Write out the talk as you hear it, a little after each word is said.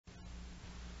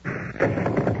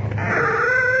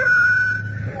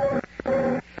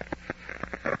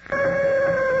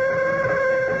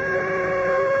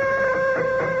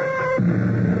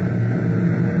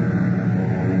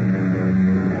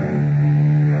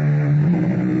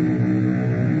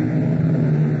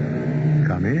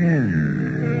Come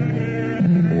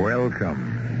in. Welcome.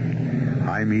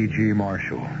 I'm E.G.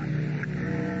 Marshall.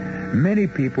 Many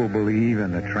people believe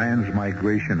in the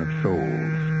transmigration of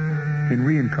souls, in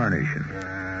reincarnation.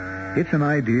 It's an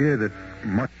idea that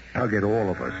must tug at all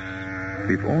of us,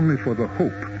 if only for the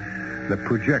hope, the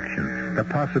projection, the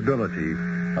possibility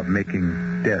of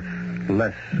making death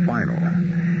less final.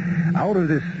 Out of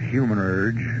this human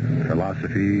urge,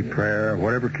 philosophy, prayer,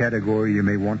 whatever category you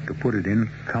may want to put it in,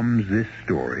 comes this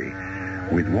story,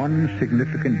 with one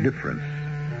significant difference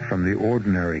from the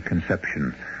ordinary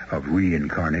conception of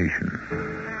reincarnation.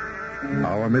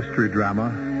 Our mystery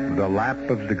drama, The Lap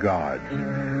of the Gods,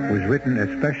 was written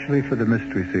especially for the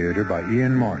Mystery Theater by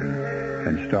Ian Martin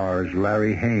and stars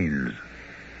Larry Haynes.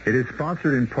 It is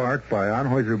sponsored in part by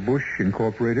Anheuser-Busch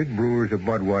Incorporated, Brewers of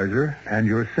Budweiser, and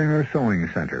your Singer Sewing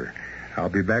Center. I'll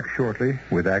be back shortly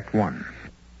with Act One.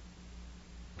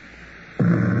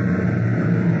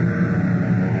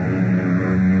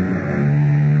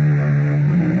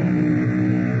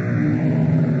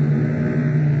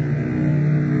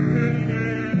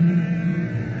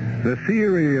 The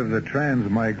theory of the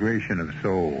transmigration of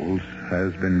souls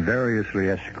has been variously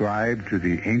ascribed to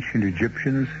the ancient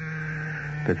Egyptians,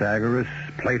 Pythagoras,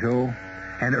 Plato,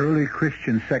 an early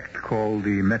Christian sect called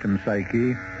the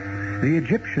Metempsyche. The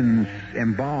Egyptians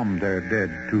embalmed their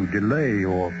dead to delay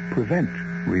or prevent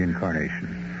reincarnation.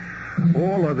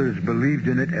 All others believed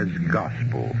in it as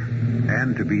gospel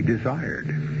and to be desired.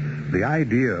 The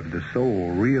idea of the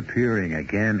soul reappearing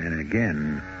again and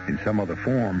again in some other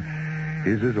form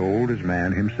is as old as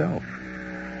man himself.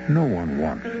 No one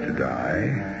wants to die.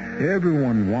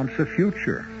 Everyone wants a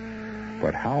future.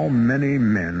 But how many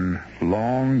men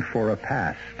longed for a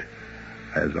past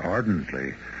as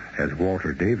ardently as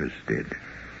Walter Davis did?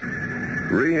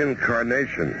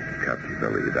 Reincarnation, Captain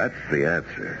Billy. That's the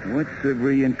answer. What's the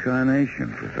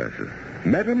reincarnation, Professor?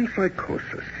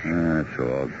 Metempsychosis. That's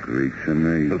all Greek to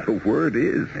me. The word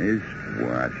is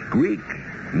what? Greek.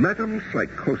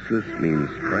 Metempsychosis means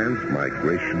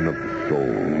transmigration of the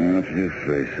soul. If you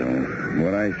say so.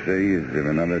 What I say is there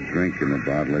another drink in the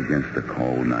bottle against a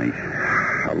cold night.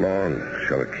 How long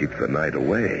shall it keep the night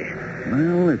away?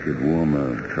 Well, it could warm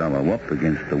a fellow up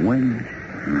against the wind.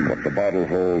 What the bottle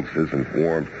holds isn't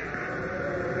warmth,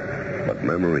 but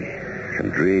memory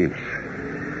and dreams.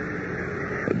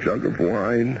 A jug of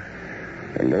wine,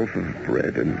 a loaf of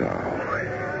bread and thou,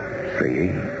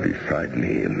 singing beside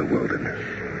me in the wilderness.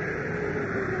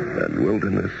 And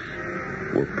wilderness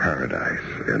were paradise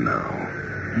enow.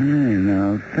 Hey,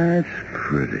 now, that's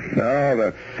pretty. Now,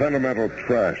 that's sentimental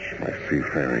trash, my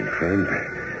seafaring friend.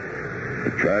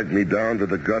 It dragged me down to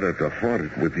the gutter to haunt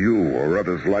it with you or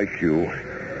others like you.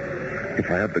 If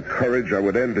I had the courage, I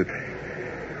would end it.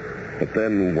 But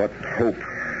then what hope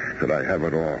could I have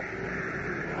at all?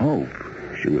 Hope?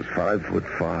 She was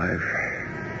 5'5".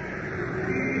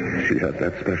 She had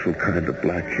that special kind of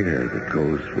black hair that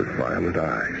goes with violet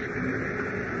eyes.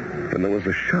 And there was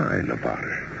a shine about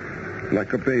her,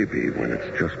 like a baby when it's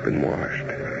just been washed.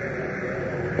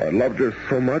 I loved her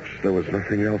so much there was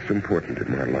nothing else important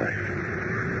in my life.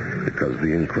 Because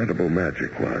the incredible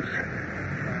magic was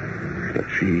that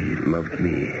she loved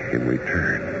me in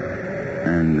return.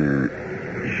 And,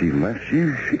 she left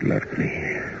you? She left me.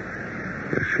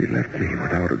 Yes, she left me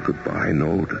without a goodbye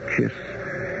note, a kiss,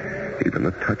 even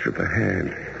a touch of the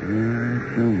hand.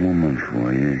 That's a woman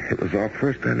for you. It was our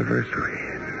first anniversary.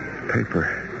 Paper.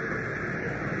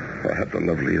 I had the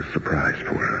loveliest surprise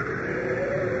for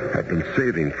her. I'd been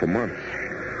saving for months.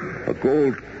 A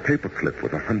gold paperclip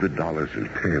with $100 in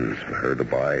pins for her to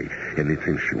buy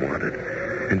anything she wanted.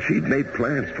 And she'd made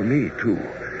plans for me, too.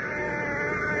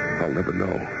 I'll never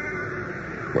know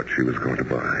what she was going to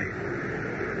buy.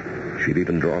 She'd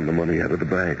even drawn the money out of the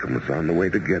bank and was on the way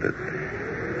to get it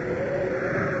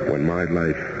when my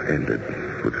life ended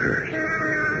with hers.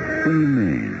 What do you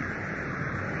mean?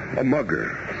 A mugger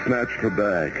snatched her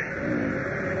bag.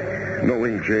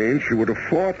 Knowing Jane, she would have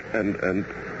fought and...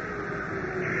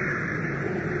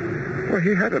 Well,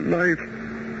 he had a knife.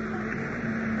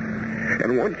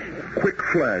 And one quick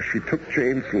flash, he took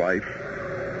Jane's life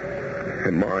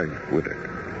and mine with it.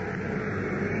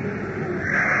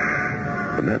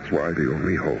 And that's why the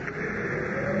only hope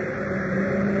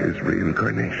is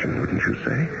reincarnation, wouldn't you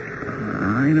say?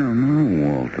 I don't know,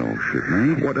 Walt, old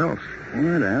shipmate. What else?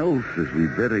 What else is we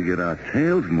better get our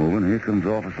tails moving? Here comes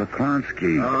Officer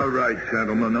Konsky. All right,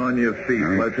 gentlemen, on your feet.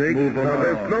 Let's take- move Now, along.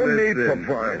 there's no need for Listen.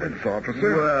 violence,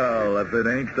 officer. Well, if it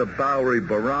ain't the Bowery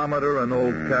barometer and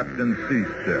old Captain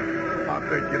Seaster. I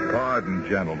beg your pardon,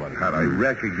 gentlemen. Had I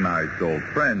recognized old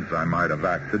friends, I might have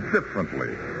acted differently.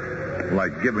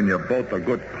 Like giving you both a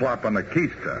good clap on the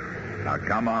keister. Now,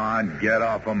 come on, get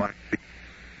off of my feet.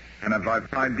 And if I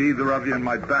find either of you in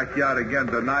my backyard again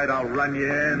tonight, I'll run you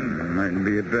in. Mightn't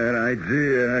be a bad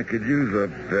idea. I could use a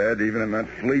bed, even in that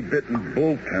flea-bitten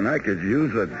bullpen. I could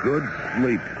use a good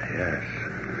sleep. Yes.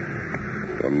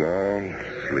 The long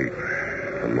sleep.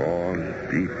 The long,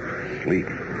 deep sleep.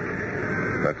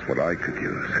 That's what I could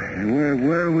use.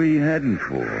 Where are we heading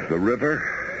for? The river?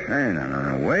 Hey,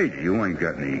 no. Wait. You ain't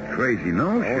got any crazy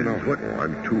notions. Oh, no. What?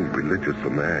 I'm too religious a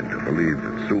man to believe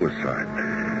that suicide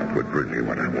would bring me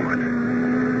what I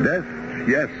want. Death,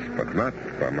 yes, but not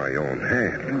by my own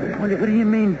hand. What do you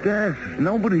mean, death?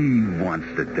 Nobody wants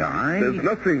to die. There's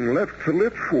nothing left to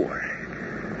live for.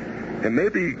 And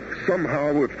maybe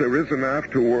somehow, if there is an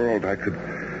afterworld, I could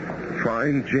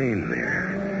find Jane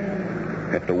there.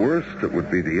 At the worst, it would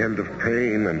be the end of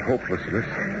pain and hopelessness.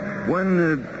 When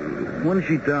did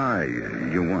she die,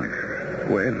 your wife?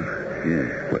 When? Yeah.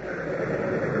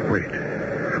 Wait.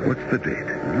 What's the date?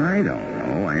 I don't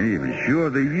know. I ain't even sure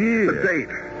of the year. The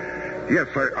date. Yes,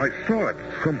 I saw it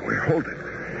somewhere. Hold it.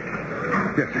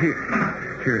 Yes,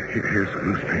 here's a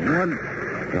newspaper. What?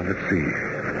 Now, let's see.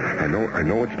 I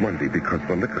know it's Monday because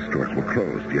the liquor stores were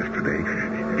closed yesterday.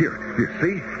 Here,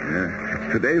 see? Yeah.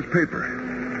 It's today's paper.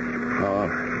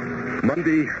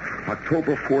 Monday,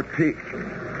 October 14th.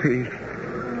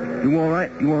 You all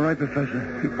right? You all right, Professor?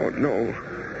 Oh, no.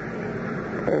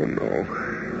 Oh, no.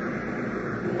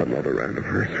 Another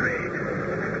anniversary.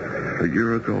 A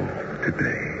year ago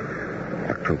today,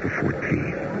 October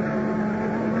 14th.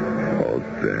 Oh,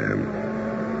 damn.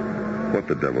 What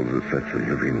the devil's the sense of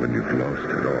living when you've lost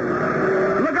it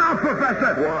all? Look out,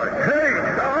 Professor! Why? Hey,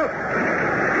 stop!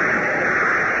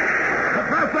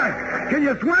 Professor, can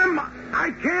you swim?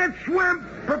 I can't swim,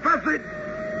 Professor.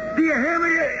 Do you hear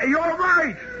me? Are you all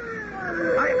right?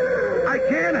 I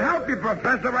can't help you,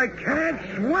 Professor. I can't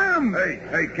swim.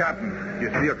 Hey, Captain. You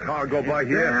see a car go by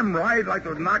here? Damn right. Like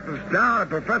to knock us down. The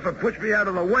professor pushed me out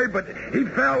of the way, but he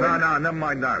fell. No, never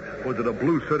mind that. Was it a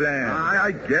blue sedan?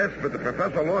 I guess, but the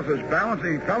professor lost his balance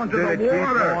and he fell into the water. Did it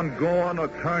keep on going or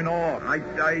turn off? I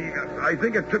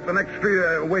think it took the next street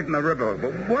away from the river.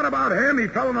 But what about him? He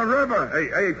fell in the river.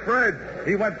 Hey, Fred.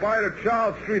 He went by to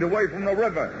Charles Street away from the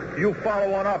river. You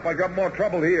follow on up. I got more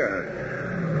trouble here.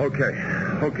 Okay,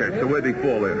 so where'd he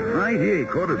fall in? Right here. He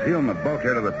caught his heel in the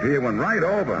bulkhead of the pier, went right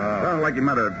over. Sounded like he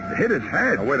might have hit his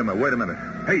head. Now, wait a minute.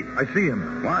 Hey, I see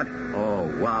him. What? Oh,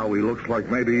 wow, he looks like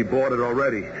maybe he boarded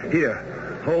already. Here,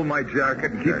 hold my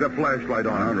jacket and keep the flashlight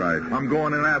on. All right. I'm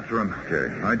going in after him.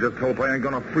 Okay. I just hope I ain't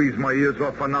gonna freeze my ears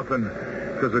off for nothing,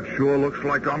 because it sure looks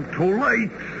like I'm too late.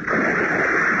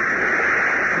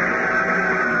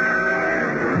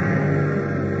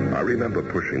 I remember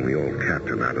pushing the old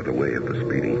captain out of the way of the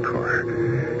speeding car,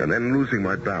 and then losing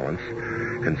my balance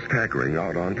and staggering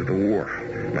out onto the wharf,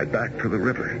 my back to the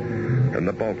river, and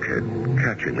the bulkhead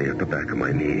catching me at the back of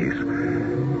my knees,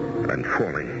 and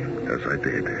falling as I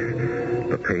did,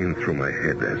 the pain through my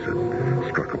head as it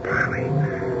struck a piling,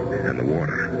 and the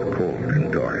water cold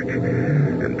and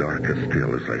darker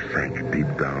still as I sank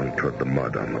deep down toward the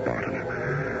mud on the bottom,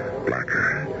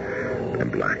 blacker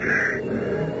and blacker,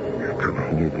 till the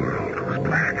whole world was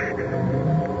black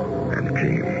and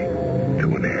came to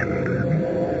an end.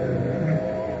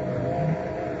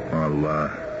 Well,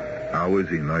 how is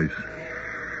he, Nice?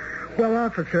 Well,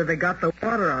 officer, they got the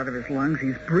water out of his lungs.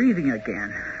 He's breathing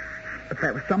again. But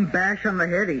that was some bash on the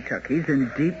head he took. He's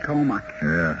in deep coma.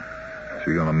 Yeah. Is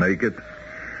he gonna make it?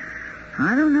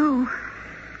 I don't know.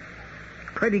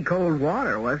 Pretty cold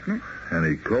water, wasn't it?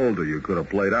 Any colder, you could have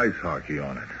played ice hockey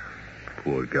on it.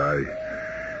 Poor guy.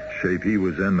 Shape he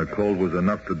was in, the cold was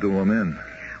enough to do him in.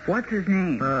 What's his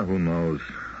name? Who knows?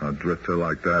 A drifter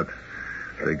like that.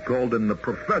 They called him the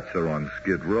Professor on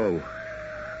Skid Row.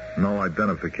 No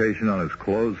identification on his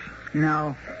clothes?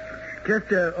 No.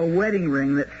 Just a wedding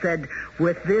ring that said,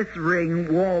 with this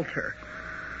ring, Walter.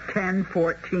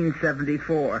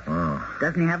 10/14/74. Oh.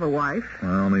 Doesn't he have a wife?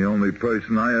 Well, the only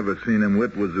person I ever seen him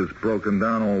with was this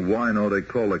broken-down old wino they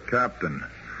call the captain.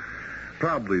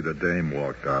 Probably the dame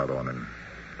walked out on him.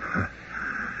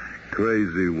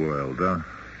 Crazy world, huh?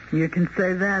 You can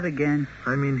say that again.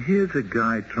 I mean, here's a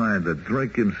guy trying to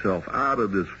drink himself out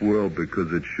of this world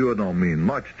because it sure don't mean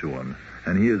much to him.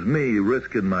 And here's me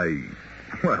risking my,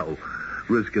 well,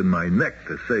 risking my neck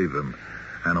to save him,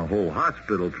 and a whole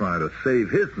hospital trying to save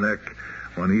his neck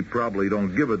when he probably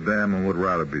don't give a damn and would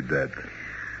rather be dead.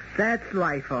 That's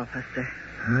life, officer.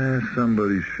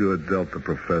 Somebody sure dealt the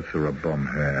professor a bum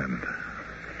hand.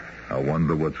 I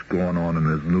wonder what's going on in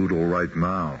his noodle right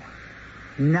now.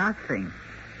 Nothing.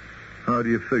 How do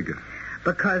you figure?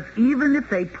 Because even if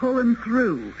they pull him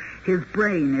through, his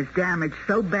brain is damaged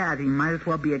so bad he might as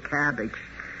well be a cabbage.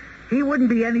 He wouldn't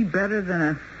be any better than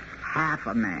a half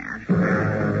a man.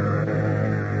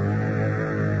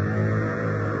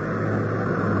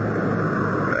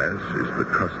 As is the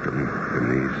custom in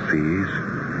these seas,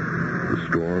 the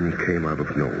storm came out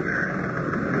of nowhere.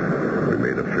 We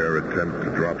made a fair attempt to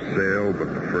drop sail,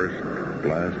 but the first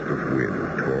blast of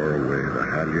wind tore away the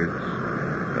halyards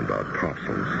and our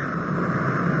topsails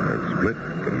and split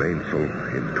the mainsail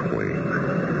in twain.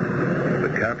 The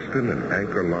capstan and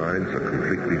anchor lines are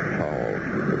completely foul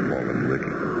with the fallen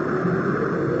rigging.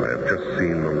 I have just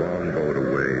seen the longboat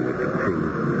away with the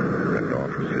crew and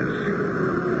officers.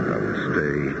 I will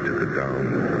stay to go down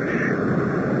with the ship.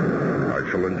 I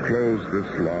shall enclose this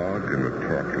log in a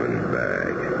tarpaulin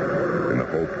bag in the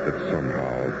hope that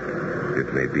somehow it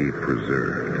may be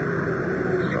preserved.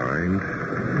 Signed,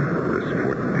 this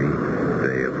 14th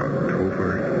day of October,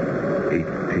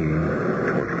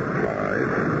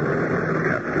 1825,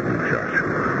 Captain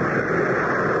Joshua.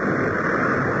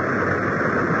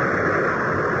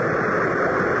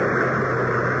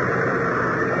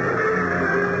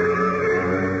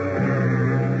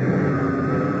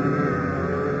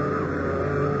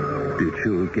 Did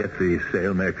you get the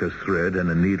sailmaker's thread and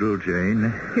a needle,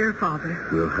 Jane? Here, Father.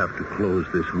 We'll have to close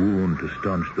this wound to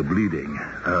staunch the bleeding.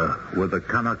 Were the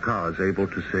Kanakas able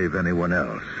to save anyone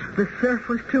else? The surf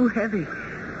was too heavy.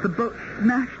 The boat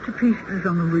smashed to pieces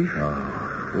on the reef.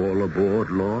 All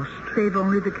aboard lost? Save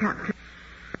only the captain.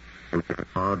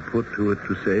 Hard put to it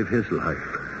to save his life.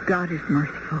 God is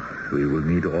merciful. We will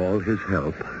need all his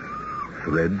help.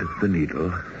 Thread the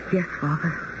needle. Yes,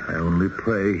 Father. I only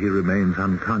pray he remains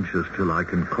unconscious till I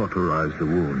can cauterize the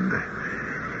wound.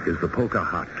 Is the poker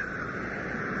hot?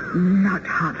 Not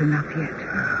hot enough yet.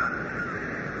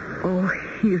 Oh,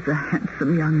 he is a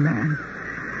handsome young man.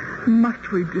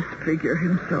 Must we disfigure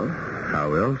him so?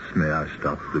 How else may I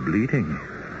stop the bleeding?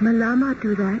 Malama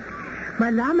do that.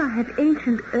 Malama have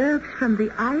ancient herbs from the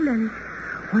islands.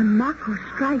 When Mako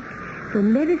strike, the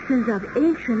medicines of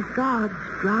ancient gods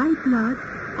dry blood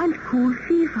and cool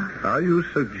fever. Are you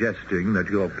suggesting that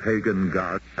your pagan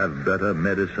gods have better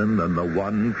medicine than the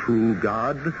one true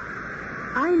God?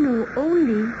 I know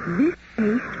only this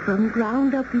paste from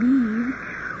ground up leaves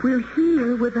will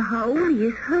heal where the haoli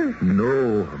is hurt.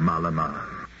 No, Malama.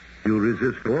 You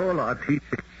resist all our teaching.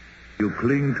 You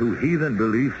cling to heathen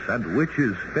beliefs and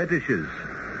witches' fetishes.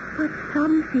 But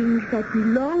some things that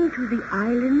belong to the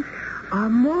islands are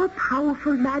more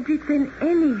powerful magic than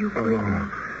any you bring.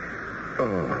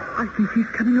 I think he's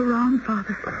coming around,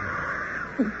 Father.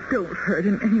 Oh, don't hurt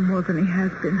him any more than he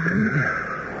has been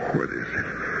hurt. What is it?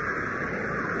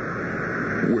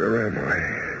 Where am I?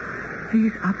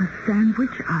 These are the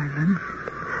Sandwich Islands.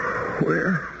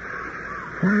 Where?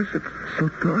 Why is it so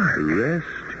dark? Rest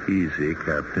easy,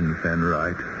 Captain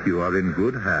Fenright. You are in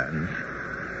good hands.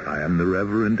 I am the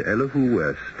Reverend Elihu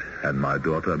West, and my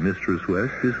daughter, Mistress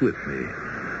West, is with me.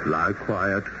 Lie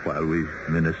quiet while we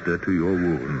minister to your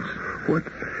wounds. What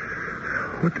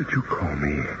did you call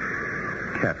me?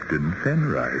 Captain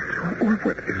Fenright.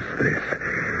 What is this?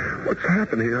 What's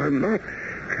happening? I'm not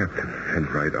Captain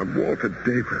Fenright. I'm Walter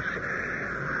Davis.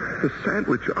 The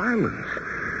Sandwich Islands.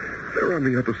 They're on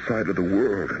the other side of the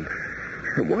world.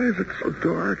 And why is it so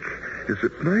dark? Is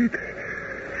it night?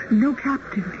 No,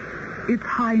 Captain. It's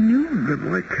high noon. Then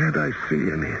why can't I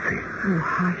see anything? Oh,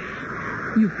 hush.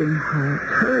 You've been hurt.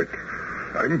 Hurt?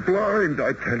 I'm blind,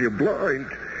 I tell you,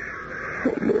 blind.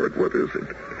 Oh, Lord, what is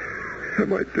it?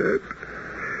 Am I dead?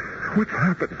 What's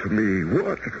happened to me?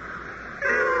 What?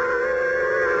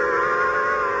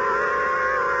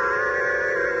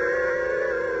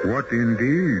 What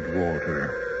indeed,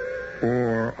 Walter?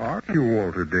 Or are you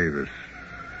Walter Davis,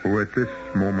 who at this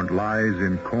moment lies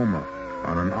in coma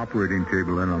on an operating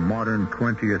table in a modern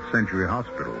 20th century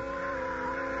hospital?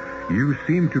 You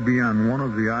seem to be on one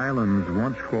of the islands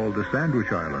once called the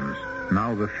Sandwich Islands,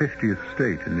 now the 50th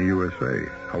state in the USA,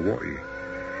 Hawaii.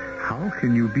 How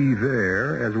can you be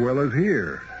there as well as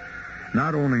here?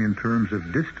 Not only in terms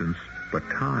of distance, but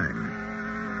time.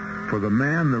 For the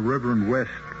man the Reverend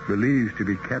West believes to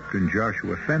be Captain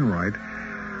Joshua Fenright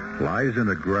lies in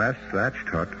a grass-thatched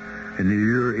hut in the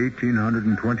year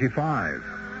 1825,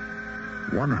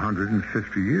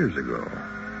 150 years ago.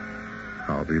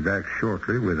 I'll be back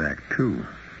shortly with Act 2.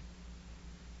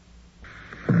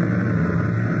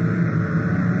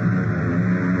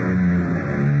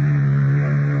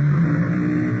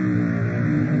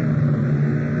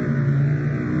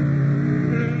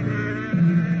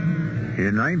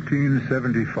 In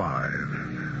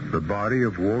 1975, the body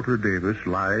of Walter Davis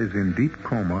lies in deep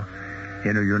coma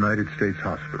in a United States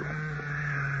hospital.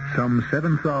 Some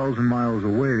 7,000 miles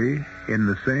away, in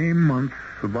the same month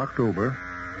of October,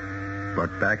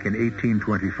 but back in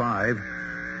 1825,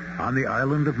 on the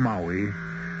island of Maui,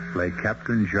 lay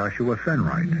Captain Joshua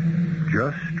Fenright,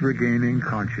 just regaining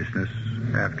consciousness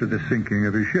after the sinking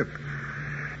of his ship.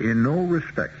 In no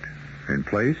respect, in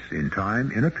place, in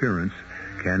time, in appearance,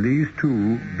 can these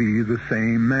two be the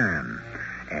same man?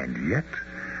 And yet,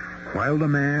 while the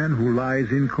man who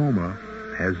lies in coma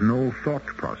has no thought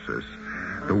process,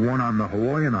 the one on the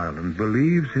Hawaiian island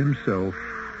believes himself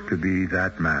to be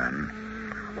that man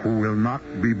who will not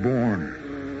be born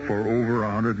for over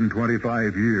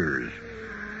 125 years.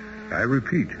 I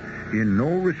repeat, in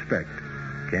no respect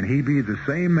can he be the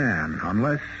same man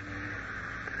unless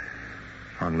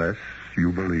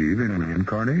you believe in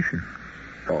reincarnation.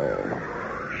 Oh.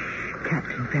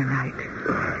 Captain Fenright,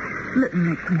 let me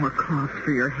make some more cloths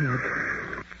for your head.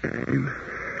 Jane,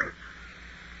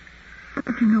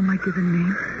 Do you know my given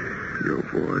name? your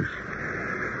voice.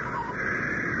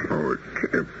 Oh, it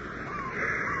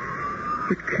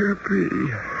can't be.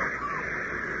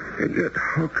 And yet,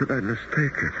 how could I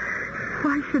mistake it?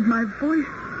 Why should my voice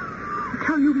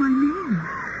tell you my name?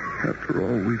 After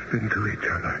all we've been to each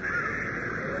other.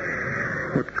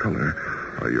 What color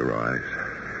are your eyes?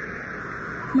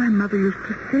 My mother used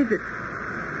to say that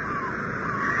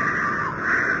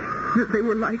they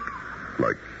were like...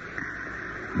 Like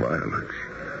violets.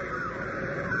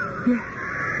 Yes.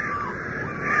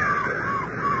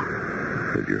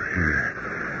 And your hair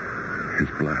is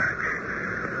black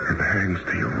and hangs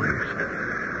to your waist.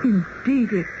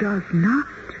 Indeed, it does not.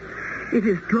 It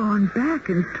is drawn back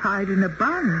and tied in a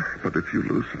bun. But if you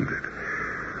loosened it,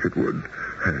 it would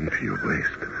hang to your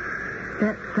waist.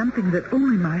 That's something that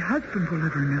only my husband will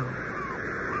ever know.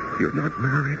 You're not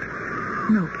married?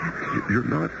 No, Captain. You're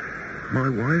not my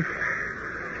wife?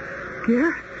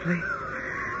 Scarcely.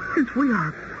 Since we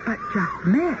are but just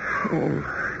met. Oh,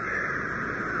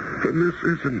 then this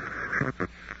isn't...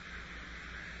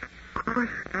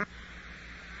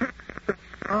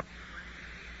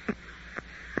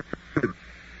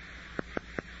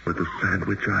 With the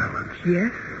Sandwich Islands.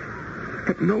 Yes?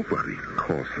 But nobody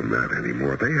calls them that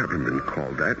anymore. They haven't been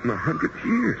called that in 100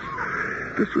 years.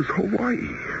 This is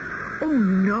Hawaii. Oh,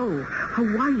 no.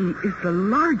 Hawaii is the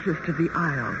largest of the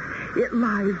isles. It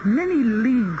lies many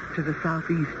leagues to the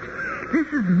southeast. This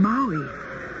is Maui.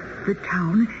 The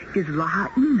town is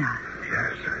Lahaina.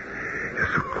 Yes,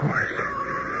 of course.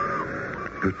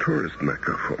 The tourist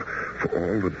mecca for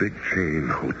all the big chain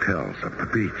hotels up the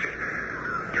beach.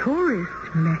 Tourist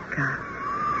Mecca.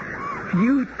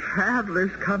 Few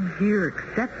travelers come here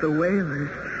except the whalers.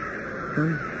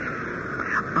 Those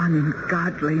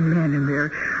ungodly men in their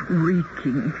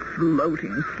reeking,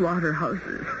 floating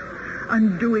slaughterhouses,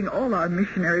 undoing all our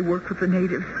missionary work with the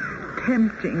natives,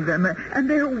 tempting them and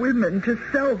their women to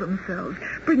sell themselves,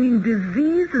 bringing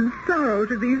disease and sorrow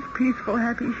to these peaceful,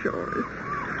 happy shores.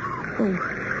 Oh,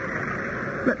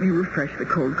 let me refresh the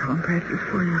cold compresses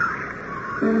for you.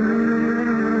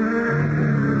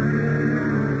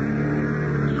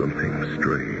 Something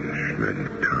strange and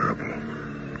terrible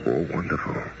or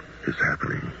wonderful has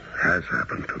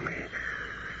happened to me.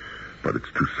 But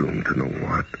it's too soon to know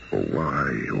what or why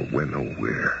or when or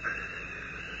where.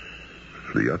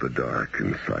 The other dark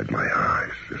inside my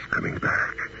eyes is coming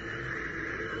back.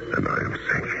 And I am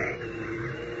sinking.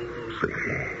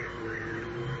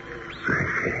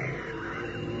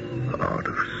 Out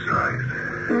of sight.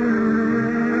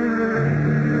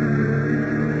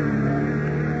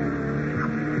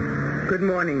 Good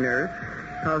morning, nurse.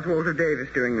 How's Walter Davis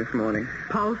doing this morning?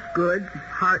 Pulse good,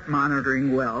 heart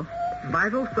monitoring well,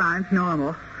 vital signs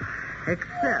normal,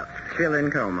 except... Still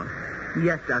in coma.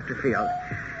 Yes, Dr. Field.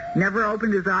 Never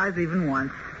opened his eyes even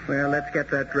once. Well, let's get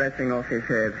that dressing off his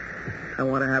head. I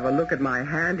want to have a look at my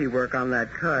handiwork on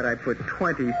that cut. I put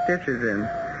 20 stitches in.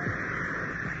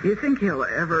 You think he'll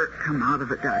ever come out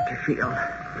of it, Dr. Field?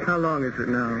 How long is it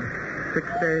now? 6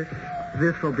 days?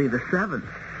 This will be the 7th.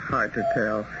 Hard to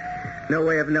tell. No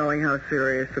way of knowing how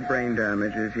serious the brain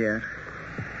damage is yet.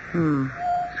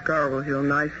 Scar will heal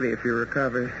nicely if he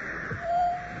recovers.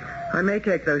 I may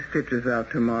take those stitches out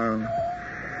tomorrow.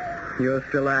 You're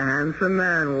still a handsome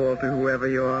man, Walter, whoever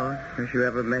you are, if you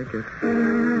ever make it.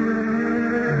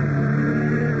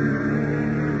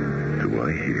 Do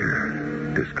I hear,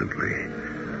 distantly,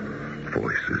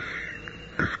 voices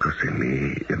discussing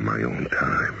me in my own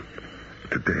time.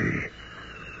 Today.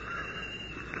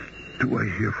 Do I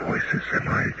hear voices? Am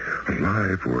I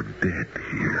alive or dead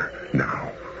here,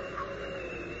 now?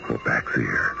 Or back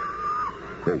there?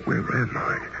 Or where am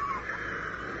I?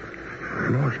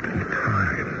 Lost in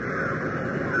time.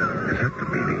 Is that the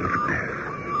meaning of death?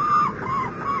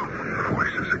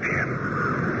 Voices again.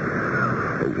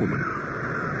 A woman.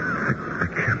 I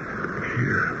can't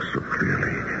hear so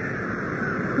clearly.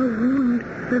 The wound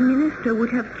the minister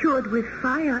would have cured with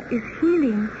fire is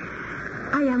healing.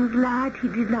 I am glad he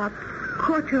did not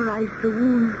cauterize the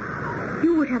wound.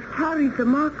 You would have carried the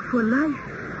mark for life.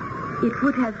 It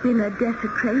would have been a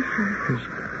desecration.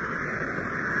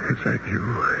 Is that you,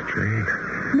 Jane?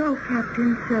 No,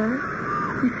 Captain, sir.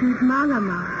 This is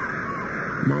Malama.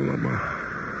 Malama.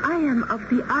 I am of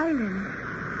the island.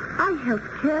 I help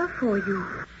care for you.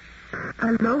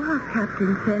 Aloha,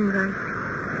 Captain Fenright.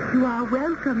 You are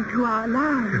welcome to our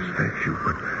land. Yes, thank you,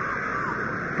 but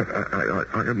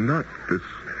I am not this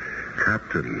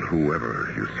captain,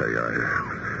 whoever you say I am.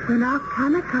 When our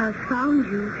Kanakas found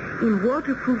you in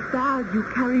waterproof bag, you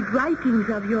carried writings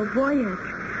of your voyage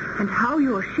and how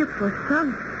your ship was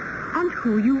sunk and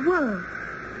who you were.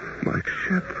 My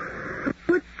ship? The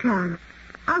Good Chance,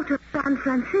 out of San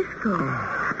Francisco.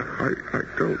 I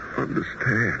don't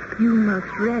understand. You must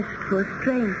rest for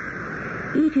strength.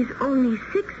 It is only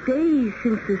 6 days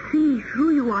since the sea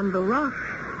threw you on the rocks.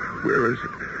 Where is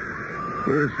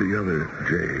the other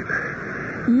Jane?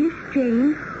 Miss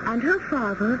Jane and her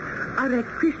father are at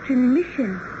Christian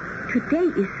Mission. Today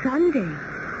is Sunday.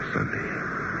 Sunday?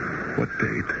 What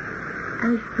date?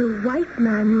 As the white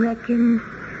man reckons,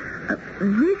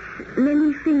 this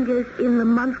many fingers in the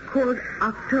month called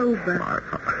October.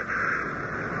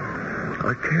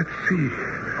 I can't see.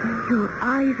 Your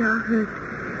eyes are hurt.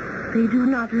 They do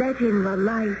not let in the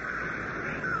light.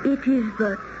 It is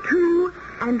the 2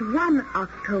 and 1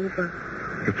 October.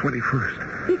 The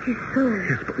 21st? It is so.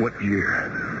 Yes, but what year?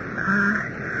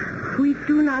 We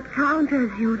do not count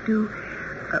as you do.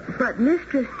 But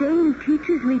Mr. Stain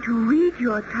teaches me to read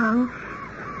your tongue.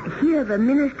 Here the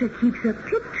minister keeps a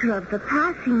picture of the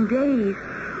passing days.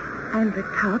 And the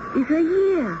top is a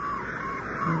year.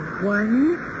 A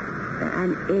 1,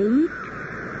 an 8,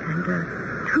 and a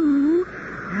 2,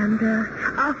 and a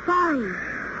 5.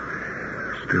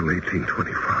 Still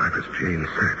 1825, as Jane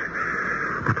said.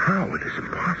 But how? It is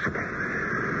impossible.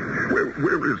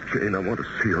 Where is Jane? I want to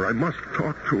see her. I must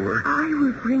talk to her. I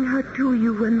will bring her to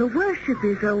you when the worship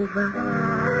is over.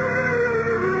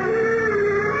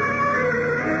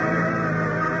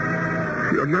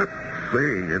 You're not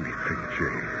saying anything,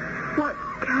 Jane. What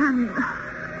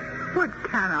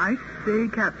can I say,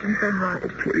 Captain Fenright? Oh,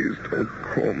 please don't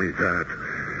call me that.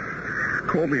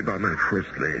 Call me by my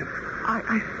first name.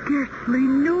 I scarcely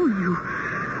know you,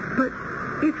 but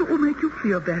if it will make you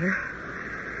feel better.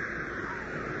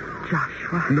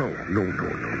 Joshua. No.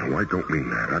 I don't mean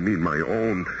that. I mean my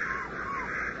own.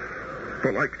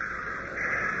 But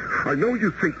I know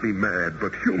you think me mad,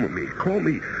 but humor me. Call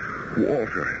me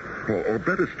Walter. Or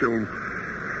better still,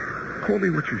 call me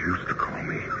what you used to call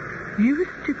me.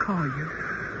 Used to call you?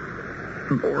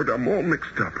 Lord, I'm all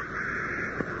mixed up.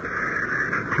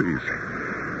 Please,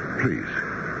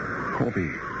 call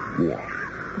me Walt.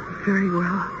 Very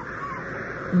well.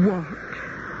 Walt.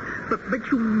 But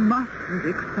you mustn't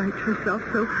excite yourself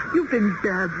so. You've been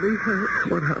badly hurt.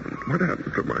 What happened? What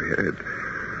happened to my head?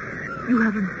 You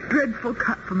have a dreadful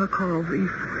cut from the coral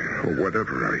reef. Or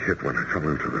whatever I hit when I fell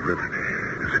into the river.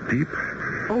 Is it deep?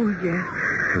 Oh, yes.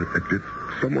 Did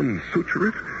someone suture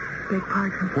it? Beg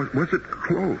pardon? Was it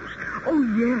closed? Oh,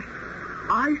 yes.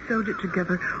 I sewed it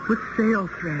together with sail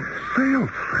thread. Sail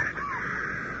thread?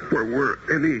 Were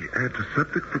any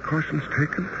antiseptic precautions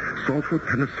taken? Sulfur,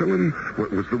 penicillin?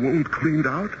 Was the wound cleaned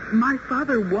out? My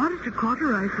father wanted to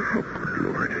cauterize it. Oh, good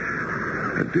Lord.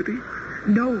 And did he?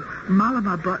 No.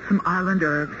 Malama brought some island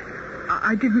herbs.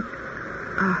 I didn't...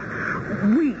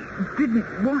 we didn't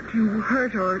want you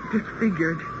hurt or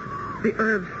disfigured. The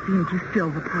herbs seemed to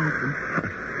still the poison.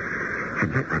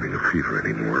 I'm not running a fever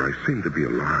anymore. I seem to be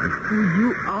alive. Oh,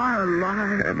 you are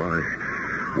alive. Am I?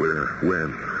 Where?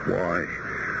 When? Why?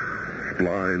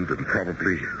 Blind and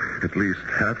probably at least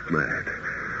half mad.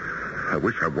 I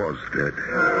wish I was dead.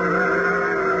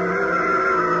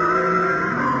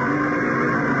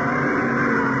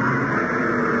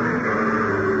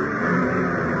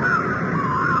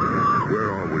 Where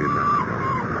are we now?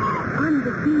 On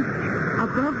the beach,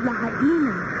 above La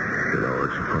Haina. You know,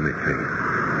 it's a funny thing.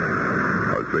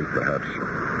 I think perhaps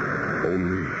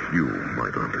only you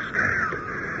might understand.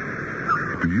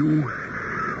 Do you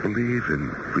believe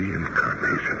in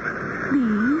reincarnation?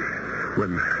 Please?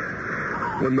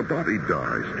 When the body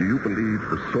dies, do you believe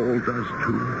the soul does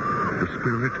too? The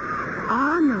spirit?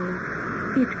 Ah,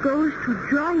 no. It goes to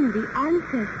join the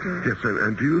ancestors. Yes,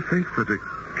 and do you think that it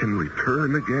can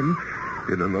return again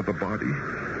in another body?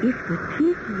 If the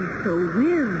Tiki so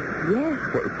wills, yes.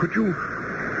 Well, could you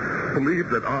believe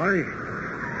that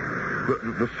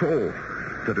the soul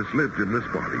that has lived in this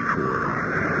body for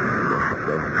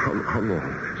how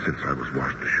long since I was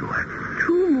washed ashore?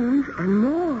 2 moons and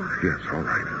more. Yes, all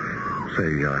right.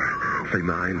 Say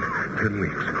 9, 10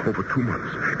 weeks, over 2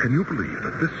 months. Can you believe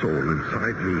that this soul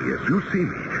inside me, as you see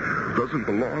me, doesn't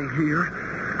belong here?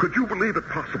 Could you believe it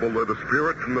possible that a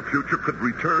spirit from the future could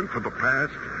return to the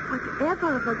past?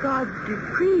 Whatever the gods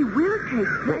decree will take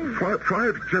place. Well,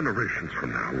 5 generations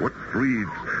from now, what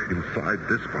breathes inside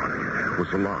this body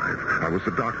was alive. I was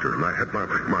a doctor, and I had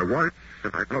my wife,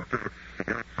 and I loved her.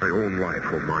 My own life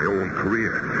or my own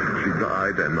career. She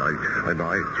died, and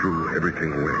I threw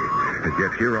everything away. And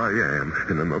yet here I am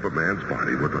in another man's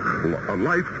body with a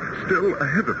life still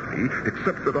ahead of me,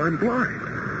 except that I'm blind.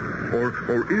 Or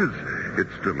is it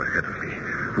still ahead of me?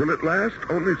 Will it last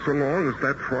only so long as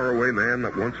that faraway man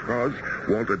that once was,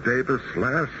 Walter Davis,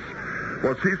 lasts?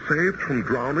 Was he saved from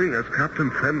drowning as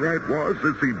Captain Fenright was?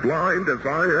 Is he blind as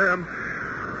I am?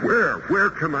 Where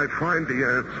can I find the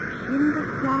answers? In the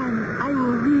sand, I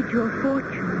will read your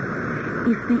fortune.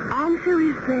 If the answer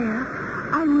is there,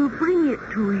 I will bring it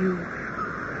to you.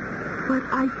 But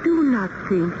I do not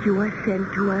think you are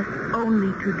sent to us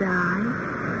only to die.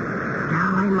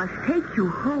 Now I must take you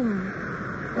home.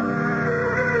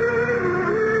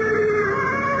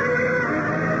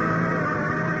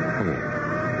 Home.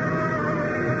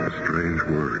 A strange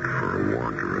word for a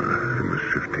wanderer in the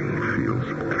shifting fields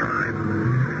of time.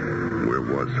 Where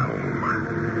was home?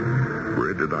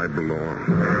 Where did I belong?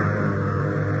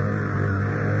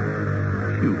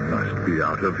 You must be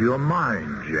out of your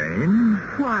mind, Jane.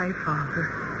 Why, Father?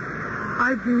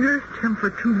 I've nursed him for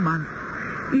 2 months.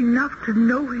 Enough to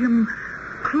know him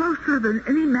closer than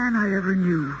any man I ever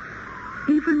knew.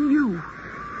 Even you.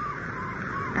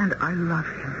 And I love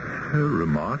him. A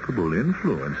remarkable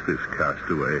influence this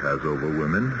castaway has over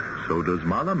women. So does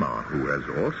Malamar, who has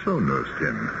also nursed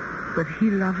him. But he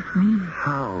loves me.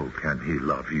 How can he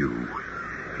love you?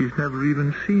 He's never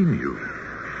even seen you.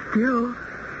 Still,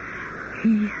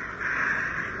 he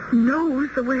knows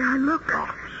the way I look.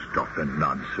 Oh, stuff and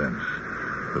nonsense.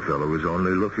 The fellow is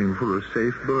only looking for a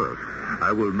safe berth.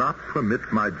 I will not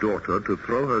permit my daughter to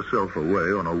throw herself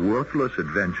away on a worthless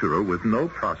adventurer with no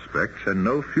prospects and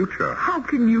no future. How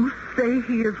can you say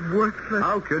he is worthless?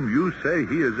 How can you say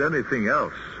he is anything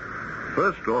else?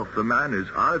 First off, the man is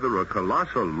either a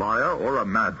colossal liar or a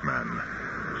madman.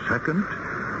 Second,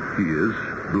 he is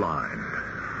blind.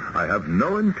 I have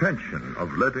no intention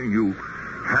of letting you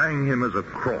hang him as a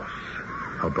cross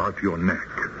about your neck.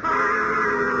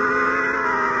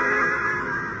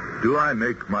 Do I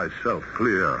make myself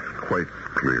clear? Quite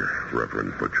clear,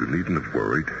 Reverend, but you needn't have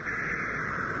worried.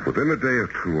 Within a day or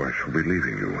 2, I shall be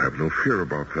leaving you. Have no fear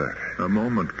about that. A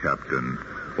moment, Captain,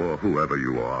 or whoever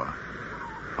you are.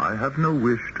 I have no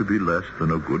wish to be less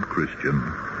than a good Christian.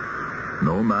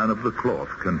 No man of the cloth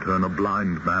can turn a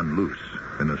blind man loose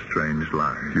in a strange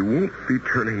land. You won't be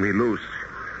turning me loose.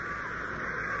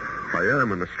 I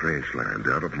am in a strange land,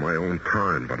 out of my own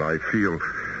time, but I feel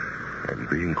I'm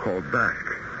being called back.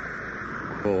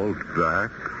 Called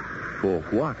back? For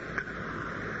what?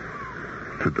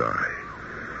 To die.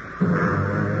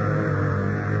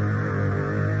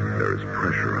 There is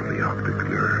pressure on the optic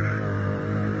nerve.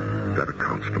 That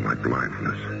accounts for my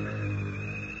blindness.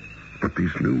 But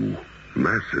these new,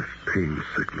 massive pain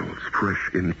signals,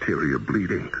 fresh interior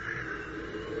bleeding.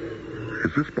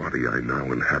 Is this body I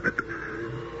now inhabit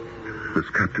this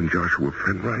Captain Joshua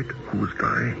Fenright who was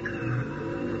dying?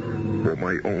 Or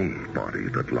my own body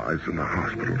that lies in the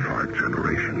hospital 5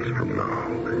 generations from now?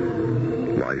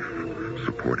 Life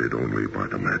supported only by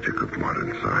the magic of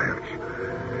modern science.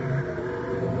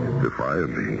 If I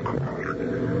am being called,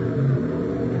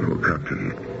 will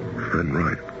Captain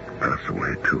Fenright pass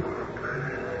away too?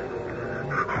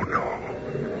 Oh, no.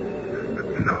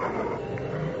 No.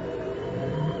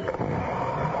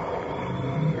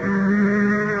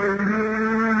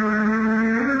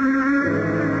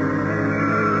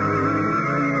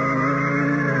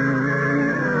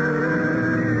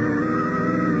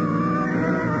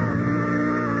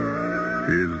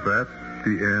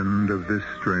 The end of this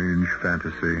strange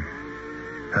fantasy.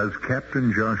 Has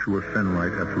Captain Joshua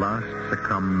Fenright at last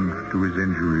succumbed to his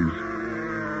injuries?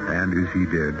 And is he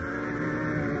dead?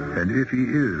 And if he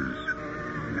is,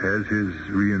 has his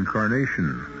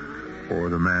reincarnation, or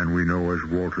the man we know as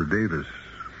Walter Davis,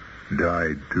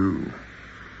 died too.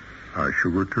 I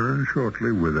shall return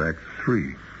shortly with Act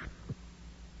 3.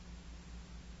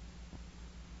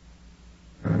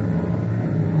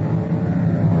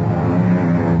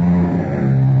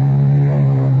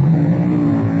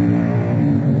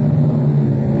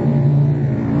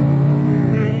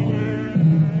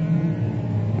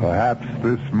 Perhaps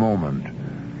this moment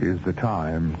is the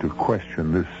time to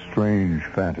question this strange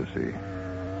fantasy.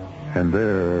 And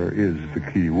there is the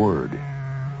key word,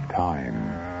 time.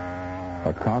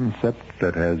 A concept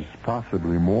that has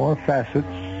possibly more facets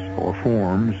or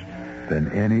forms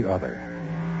than any other.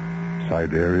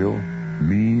 Sidereal,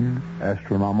 mean,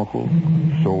 astronomical,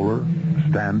 solar,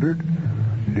 standard,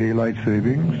 daylight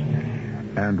savings,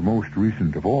 and most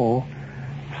recent of all,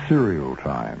 serial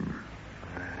time.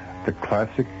 The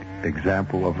classic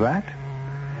example of that?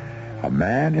 A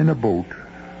man in a boat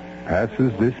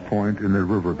passes this point in the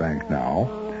riverbank now,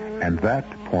 and that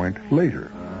point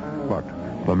later. But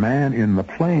the man in the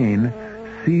plane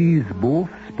sees both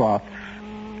spots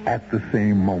at the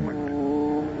same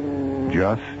moment.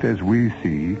 Just as we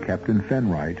see Captain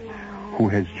Fenright, who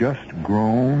has just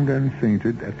groaned and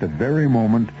fainted at the very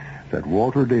moment that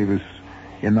Walter Davis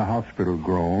in the hospital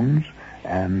groans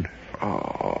and...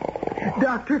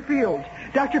 Dr. Field.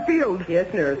 Dr. Field.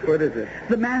 Yes, nurse. What is it?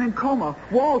 The man in coma,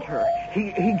 Walter.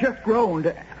 He just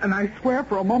groaned, and I swear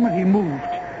for a moment he moved.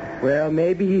 Well,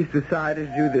 maybe he's decided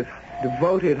to do this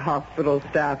devoted hospital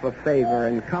staff a favor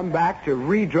and come back to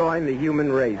rejoin the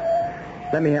human race.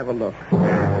 Let me have a look.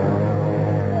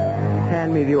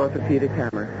 Hand me the orthopedic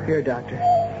hammer. Here, doctor.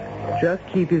 Just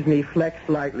keep his knee flexed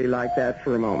slightly like that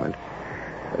for a moment.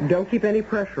 Don't keep any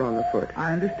pressure on the foot.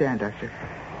 I understand, doctor.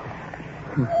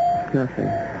 Nothing.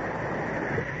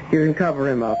 You can cover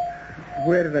him up.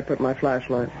 Where did I put my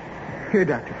flashlight? Here,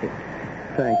 Dr. Field.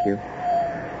 Thank you.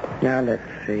 Now, let's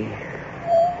see.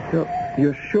 So,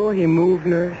 you're sure he moved,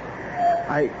 nurse?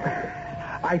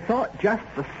 I thought just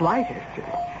the slightest.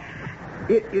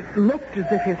 It looked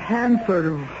as if his hand sort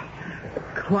of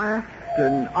clasped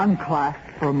and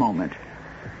unclasped for a moment.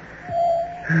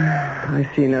 I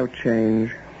see no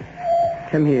change.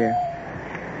 Come here.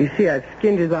 You see, I've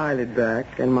skinned his eyelid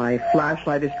back, and my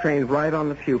flashlight is trained right on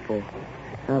the pupil.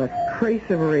 Not a trace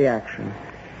of a reaction.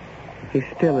 He's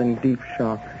still in deep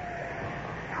shock.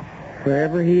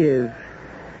 Wherever he is,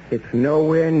 it's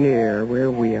nowhere near where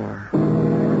we are.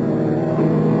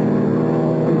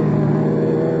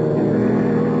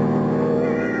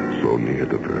 So near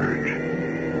the verge.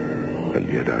 And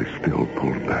yet I still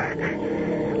pull back.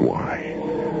 Why?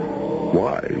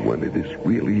 Why, when it is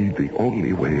really the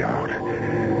only way out?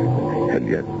 And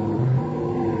yet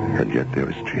there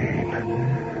is Jane.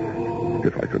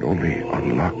 If I could only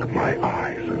unlock my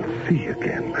eyes and see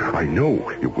again, I know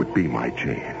it would be my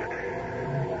Jane.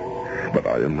 But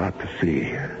I am not to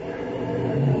see.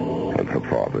 And her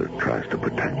father tries to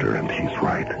protect her, and he's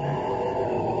right.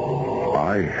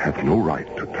 I have no right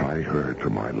to tie her to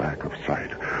my lack of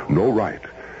sight. No right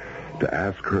to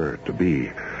ask her to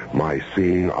be my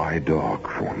seeing eye dog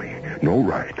for me. No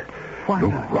right. Why no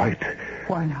not? right.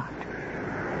 Why not?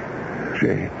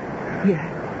 Jane.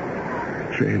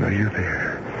 Yes. Jane, are you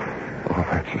there? Oh,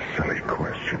 that's a silly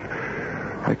question.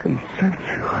 I can sense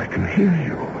you. I can hear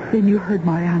you. Then you heard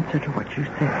my answer to what you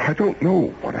said. I don't know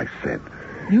what I said.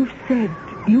 You said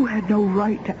you had no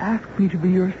right to ask me to be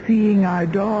your seeing eye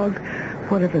dog,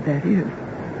 whatever that is.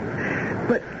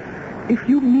 But if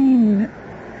you mean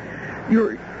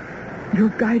your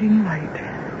guiding light,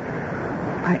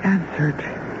 I answered,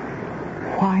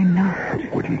 why not?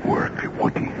 It wouldn't work. It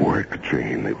wouldn't work,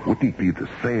 Jane. It wouldn't be the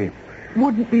same.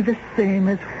 Wouldn't be the same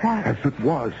as what? As it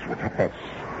was with us.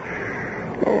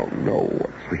 Oh, no,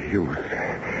 what's the use?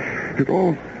 It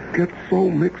all gets so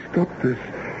mixed up. There's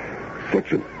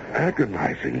such an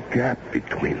agonizing gap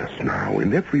between us now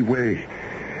in every way.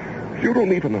 You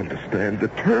don't even understand the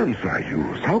terms I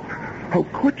use. How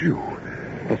could you?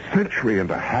 A century and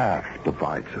a half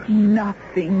divides us.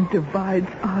 Nothing divides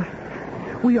us.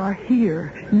 We are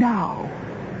here now.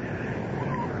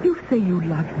 You say you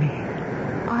love me.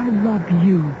 I love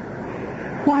you.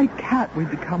 Why can't we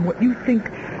become what you think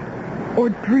or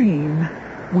dream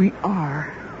we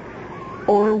are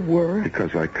or were?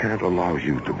 Because I can't allow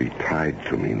you to be tied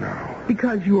to me now.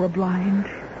 Because you are blind?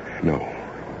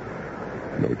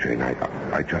 No, Jane,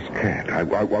 I just can't. I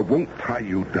won't tie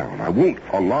you down. I won't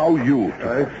allow you to...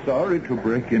 I'm sorry to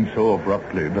break in so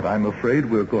abruptly, but I'm afraid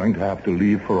we're going to have to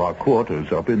leave for our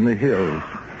quarters up in the hills.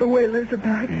 The whalers are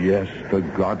back? Yes, the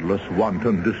godless,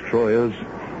 wanton destroyers.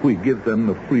 We give them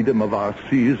the freedom of our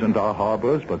seas and our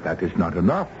harbors, but that is not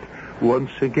enough.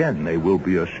 Once again, they will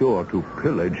be ashore to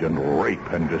pillage and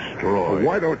rape and destroy.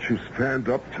 Why don't you stand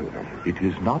up to them? It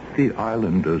is not the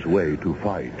islanders' way to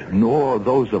fight, nor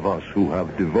those of us who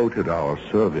have devoted our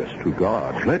service to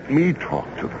God. Let me talk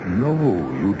to them. No,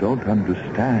 you don't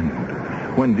understand.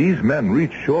 When these men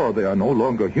reach shore, they are no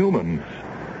longer humans.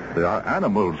 They are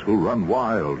animals who run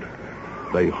wild.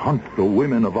 They hunt the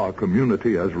women of our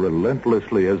community as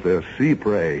relentlessly as their sea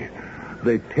prey.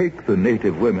 They take the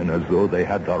native women as though they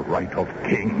had the right of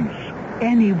kings.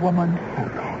 Any woman. Oh,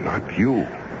 no, not you.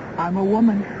 I'm a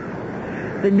woman.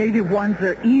 The native ones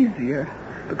are easier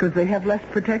because they have less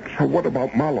protection. What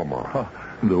about Malamar?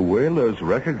 The whalers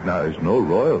recognize no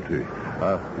royalty.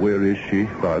 Where is she,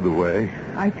 by the way?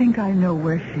 I think I know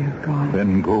where she has gone.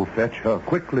 Then go fetch her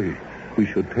quickly. We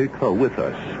should take her with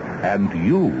us. And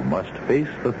you must face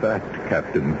the fact,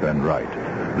 Captain Fenright,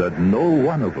 that no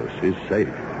one of us is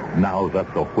safe now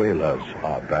that the whalers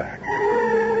are back.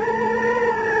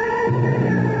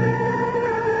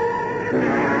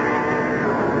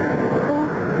 Oh,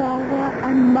 Father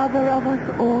and Mother of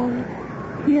us all,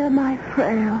 hear my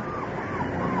prayer.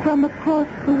 From across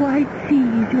the wide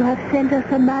seas you have sent us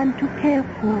a man to care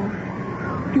for.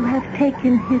 You have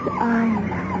taken his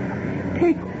eyes.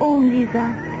 Take only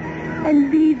that,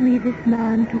 and leave me this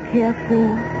man to care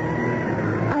for.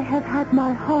 I have had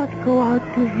my heart go out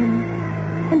to him,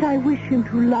 and I wish him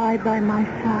to lie by my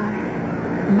side.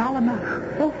 Malamar.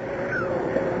 Oh,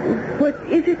 what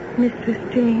is it,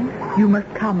 Mistress Jane? You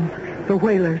must come. The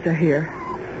whalers are here.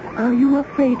 Are you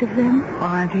afraid of them?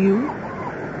 Aren't you?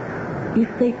 If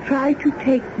they try to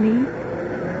take me,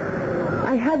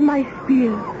 I have my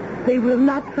spear. They will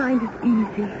not find it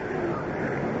easy.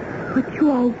 But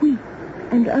you are weak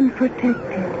and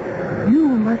unprotected. You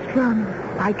must run.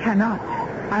 I cannot.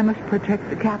 I must protect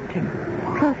the captain.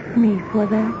 Trust me for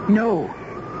that. No.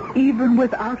 Even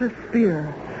without a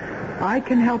spear, I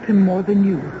can help him more than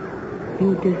you.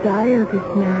 You desire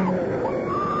this man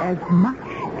as much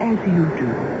as you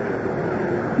do.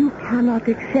 You cannot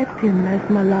accept him as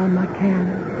Malama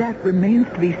can. That remains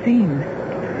to be seen.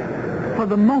 For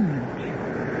the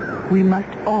moment, we must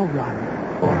all run.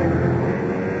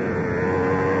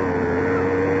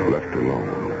 Left alone.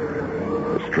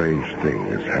 A strange thing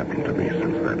has happened to me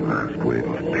since that last wave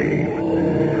of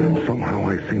pain. Somehow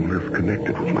I seem less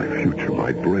connected with my future.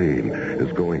 My brain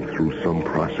is going through some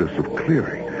process of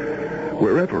clearing.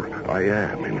 Wherever I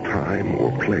am in time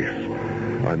or place,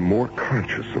 I'm more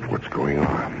conscious of what's going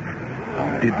on.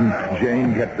 Didn't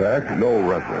Jane get back? No,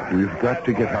 Reverend. We've got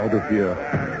to get out of here.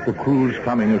 The crews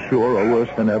coming ashore are worse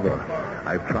than ever.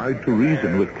 I've tried to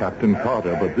reason with Captain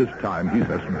Carter, but this time he's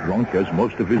as drunk as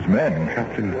most of his men.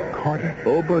 Captain Carter?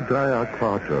 Obadiah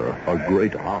Carter, a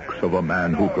great ox of a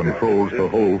man who controls the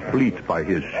whole fleet by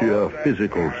his sheer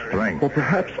physical strength. Well,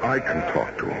 perhaps I can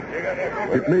talk to him.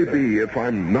 It may be if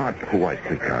I'm not who I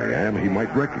think I am, he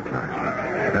might recognize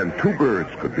me. And two birds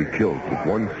could be killed with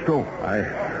one stone.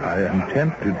 I am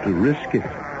tempted to risk it.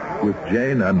 With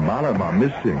Jane and Malama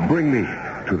missing. Bring me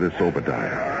to this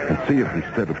Obadiah and see if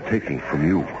instead of taking from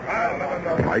you,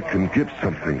 I can give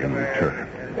something in return.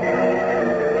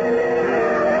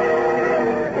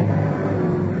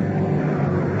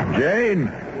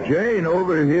 Jane,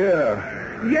 over here.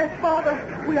 Yes, Father.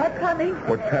 We are coming.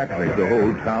 What's happening? The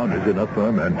whole town is in a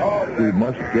ferment. We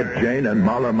must get Jane and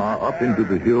Malama up into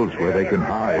the hills where they can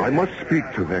hide. I must speak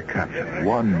to their captain.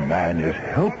 One man is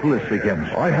helpless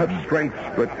against I have strengths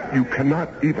that you cannot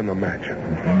even imagine.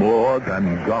 More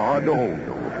than God? No,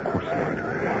 of course not.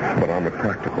 But on a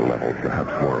practical level,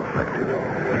 perhaps more effective.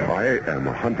 I am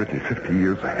 150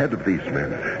 years ahead of these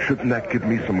men. Shouldn't that give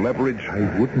me some leverage? I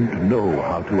wouldn't know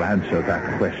how to answer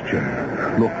that question.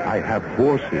 Look, I have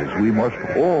horses. We must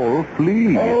all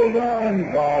flee. Hold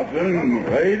on, Carson.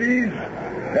 Ladies,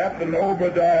 Captain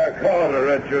Obadiah Carter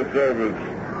at your service.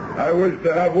 I wish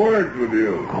to have words with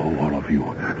you. Go, all of you.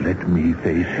 Let me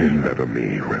face him. Better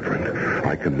me, Reverend.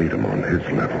 I can meet him on his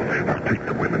level. Now take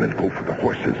the women and go for the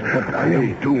horses. But I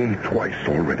am doomed twice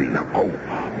already. Now go.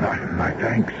 My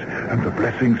thanks, and the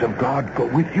blessings of God go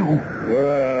with you.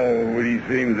 Well, we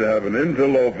seem to have an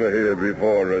interloper here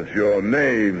before us. Your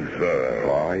name, sir?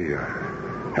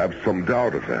 I have some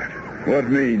doubt of that. What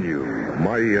mean you?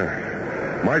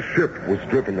 My ship was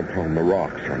driven upon the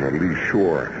rocks on a lee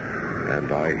shore,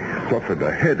 and I suffered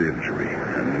a head injury.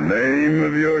 And the name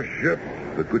of your ship?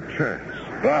 The Good Chance.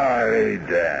 By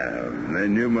damn.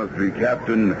 Then you must be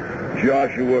Captain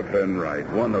Joshua Fenright,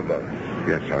 one of us.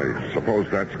 Yes, I suppose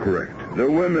that's correct. The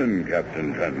women,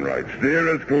 Captain Fenright.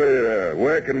 Steer us clear.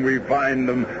 Where can we find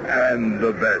them and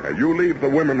the best? You leave the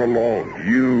women alone.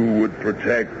 You would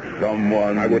protect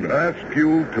someone. I would ask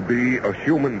you to be a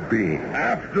human being.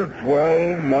 After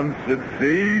 12 months at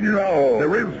sea, no.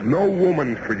 There is no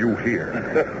woman for you here.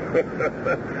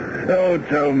 Don't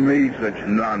tell me such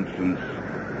nonsense.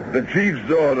 The chief's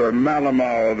daughter,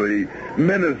 Malamar, the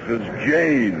minister's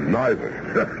Jane. Neither.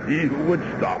 You would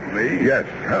stop me? Yes.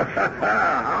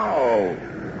 How?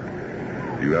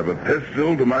 You have a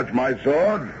pistol to match my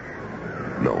sword?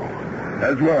 No.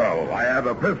 As well, I have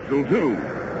a pistol, too.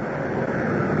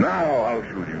 Now, how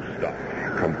should you stop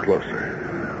me? Come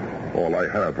closer. All I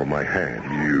have are my hands.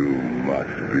 You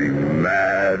must be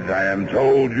mad. I am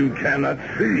told you cannot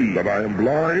see. That I am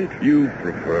blind? You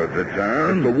prefer the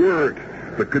term? It's a word.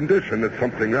 The condition is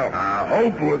something else. A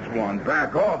hopeless one.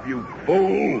 Back off, you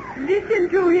fool. Listen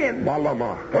to him.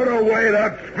 Malama. Put away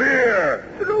that spear.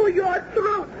 Through your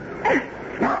throat.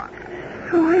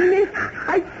 Oh, I missed.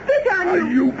 I spit on Are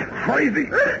you. you crazy?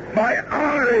 My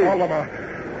eye. Malama,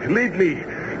 lead me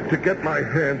to get my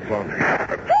hands on her.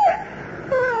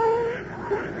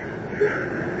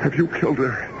 Have you killed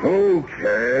her? Who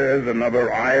cares?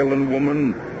 Another island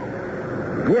woman.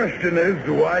 The question is,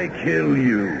 do I kill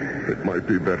you? It might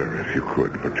be better if you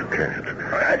could, but you can't.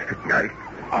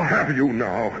 I'll have you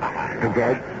now, and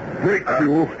I'll break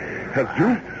you as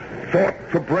you thought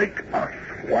to break us.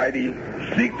 Why do you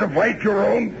seek to fight your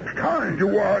own kind?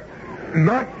 You are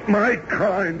not my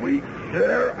kind. We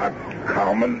share a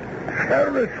common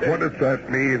heritage. What does that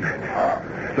mean?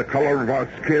 The color of our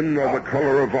skin or the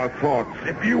color of our thoughts?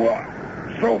 If you are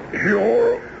so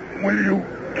pure, will you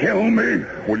kill me?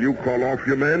 Will you call off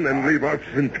your men and leave us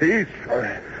in peace?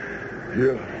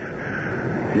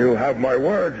 You have my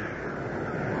word.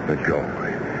 Then go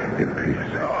in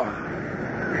peace.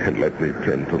 And let me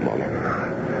tend to Malama.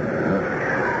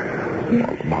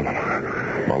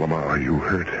 Malama, are you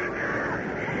hurt?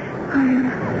 I am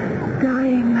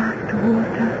dying, Master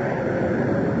Walter.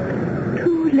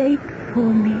 Too late for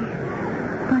me,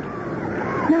 but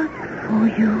not for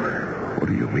you. What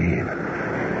do you mean?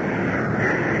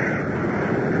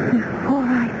 Before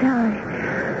I die,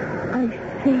 I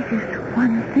say this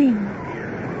one thing.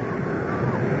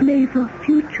 May the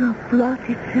future blot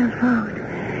itself out,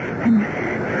 and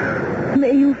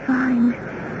may you find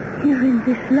here in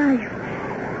this life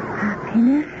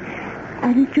happiness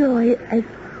and joy as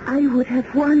I would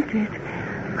have wanted,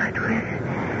 but with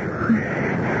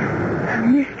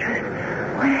Mistress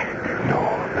West. No,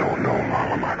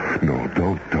 Malama. No,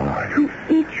 don't die. To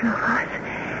each of us,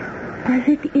 as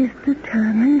it is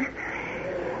determined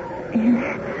in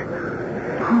its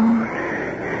own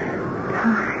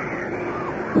time.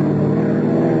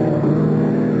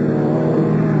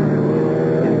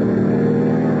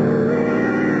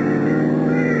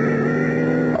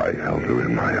 I held her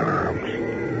in my arms.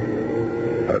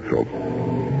 I felt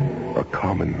a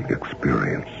common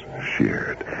experience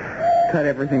shared. Cut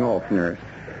everything off, nurse.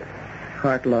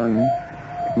 Heart, lung,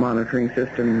 monitoring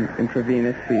system,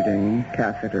 intravenous feeding,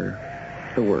 catheter,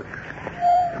 the works.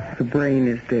 The brain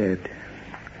is dead.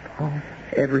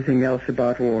 Everything else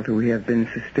about Walter we have been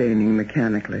sustaining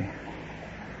mechanically.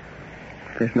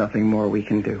 There's nothing more we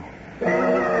can do.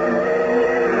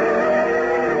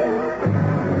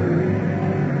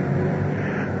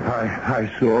 I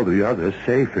saw the others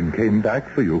safe and came back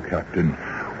for you, Captain.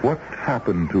 What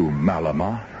happened to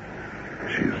Malama?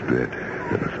 She is dead,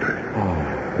 Minister.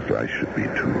 As I should be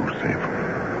too, save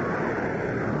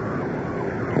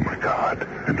Oh, my God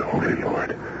and Holy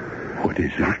Lord. What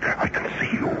is it? I can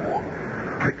see you.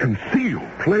 I can see you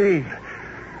plain.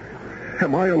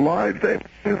 Am I alive then?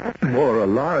 More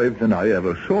alive than I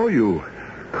ever saw you.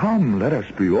 Come, let us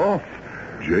be off.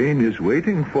 Jane is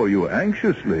waiting for you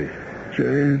anxiously.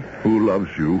 Jane? Who loves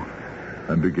you,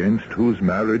 and against whose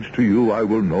marriage to you I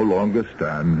will no longer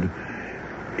stand,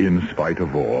 in spite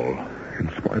of all. In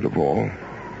spite of all?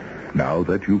 Now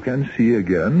that you can see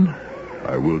again,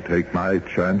 I will take my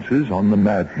chances on the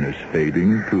madness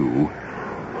fading too.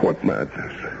 What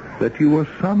madness? That you were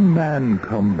some man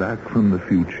come back from the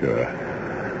future.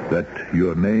 That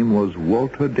your name was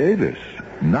Walter Davis,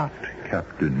 not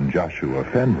Captain Joshua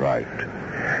Fenright.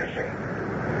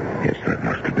 Yes, that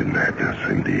must have been madness,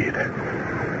 indeed.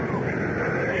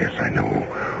 Yes, I know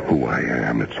who I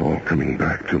am. It's all coming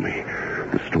back to me.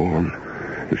 The storm,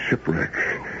 the shipwreck,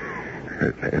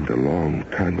 and a long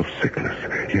time of sickness.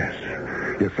 Yes,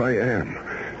 I am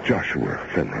Joshua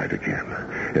Fenright again.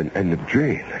 And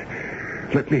Jane,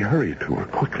 let me hurry to her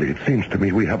quickly. It seems to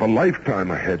me we have a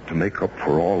lifetime ahead to make up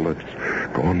for all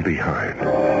that's gone behind.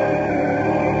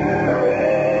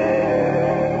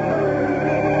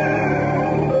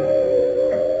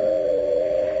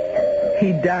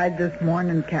 died this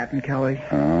morning, Captain Kelly.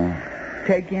 Oh?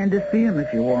 Take you in to see him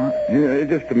if you want. Yeah,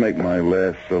 just to make my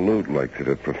last salute, like to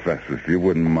the professor, if you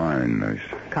wouldn't mind, nurse.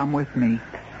 Come with me.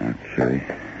 Okay.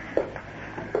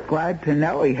 Glad to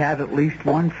know he had at least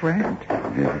one friend.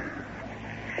 Yeah.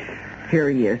 Here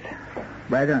he is.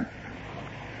 Right on.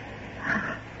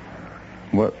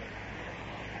 What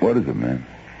is it, man?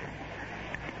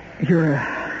 You're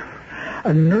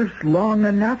a nurse long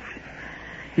enough.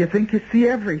 You think you see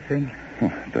everything.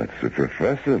 That's the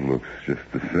professor. Looks just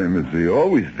the same as he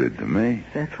always did to me.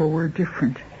 That's where we're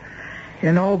different.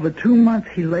 In all the 2 months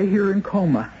he lay here in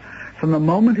coma, from the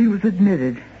moment he was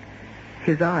admitted,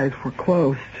 his eyes were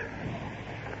closed.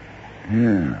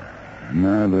 Yeah.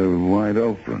 Now they're wide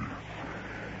open.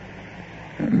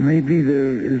 Maybe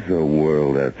there is a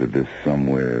world after this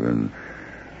somewhere, and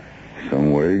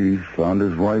somewhere he found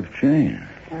his wife, Jane.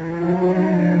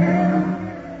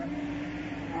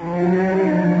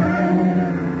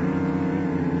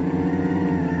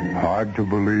 Hard to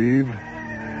believe,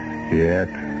 yet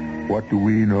what do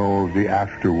we know of the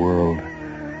afterworld,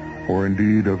 or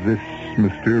indeed of this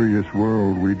mysterious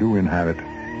world we do inhabit?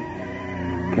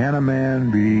 Can a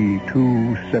man be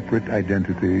two separate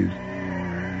identities,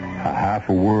 a half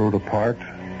a world apart,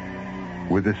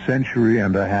 with a century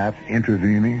and a half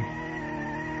intervening?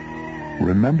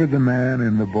 Remember the man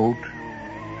in the boat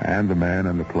and the man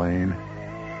in the plane?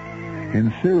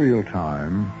 In serial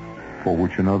time, for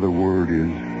which another word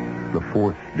is the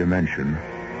fourth dimension,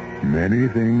 many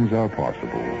things are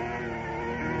possible.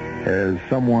 As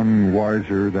someone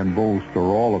wiser than both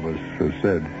or all of us has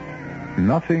said,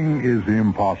 nothing is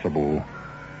impossible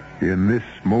in this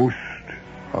most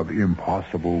of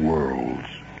impossible worlds.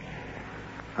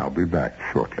 I'll be back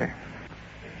shortly.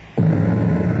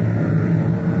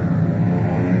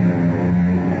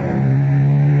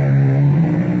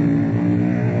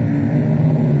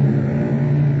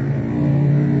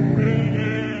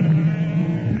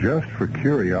 Just for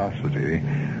curiosity,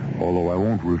 although I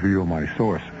won't reveal my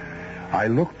source, I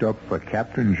looked up a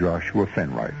Captain Joshua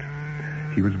Fenright.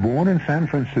 He was born in San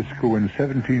Francisco in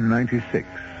 1796,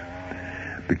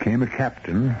 became a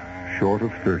captain, short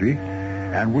of 30,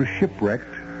 and was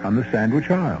shipwrecked on the Sandwich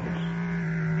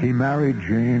Isles. He married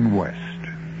Jane West.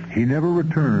 He never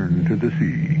returned to the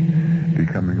sea,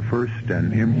 becoming first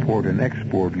an import and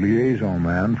export liaison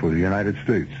man for the United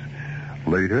States.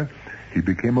 Later, he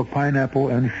became a pineapple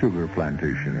and sugar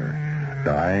plantationer,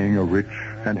 dying a rich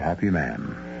and happy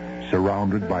man,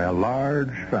 surrounded by a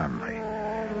large family,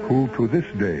 who to this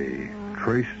day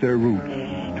trace their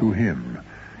roots to him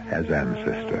as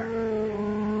ancestor.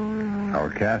 Our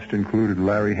cast included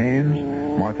Larry Haynes,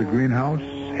 Martha Greenhouse,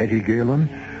 Hetty Galen,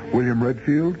 William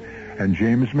Redfield, and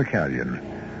James McCallion.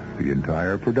 The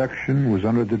entire production was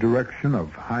under the direction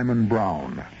of Hyman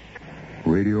Brown.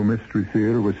 Radio Mystery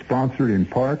Theater was sponsored in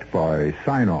part by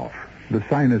Sign-Off, the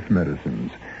Sinus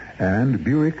Medicines, and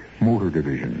Buick Motor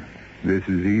Division. This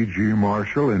is E.G.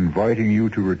 Marshall inviting you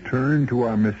to return to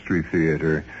our Mystery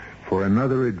Theater for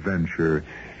another adventure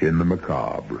in the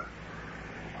macabre.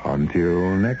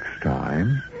 Until next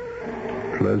time,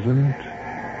 pleasant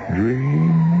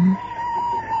dreams.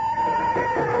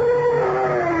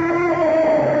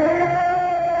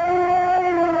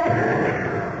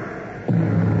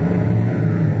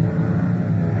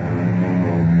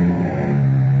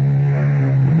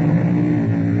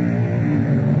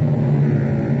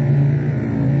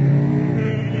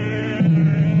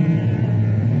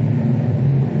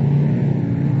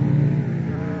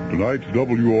 Tonight's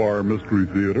WR Mystery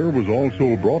Theater was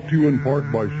also brought to you in part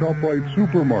by ShopRite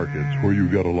Supermarkets, where you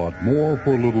get a lot more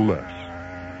for a little less.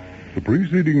 The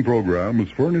preceding program was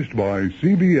furnished by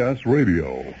CBS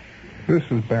Radio. This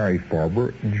is Barry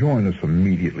Farber. Join us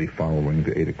immediately following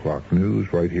the 8 o'clock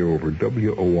news right here over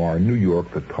WOR New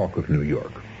York, the talk of New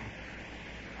York.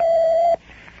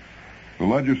 The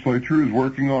legislature is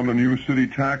working on the new city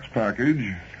tax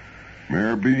package.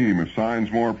 Mayor Beam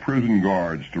assigns more prison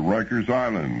guards to Rikers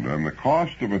Island, and the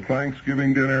cost of a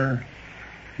Thanksgiving dinner,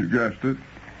 you guessed it,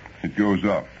 it goes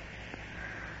up.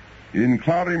 In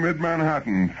cloudy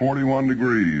mid-Manhattan, 41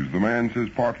 degrees. The man says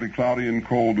partly cloudy and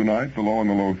cold tonight, the low in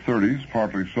the low 30s,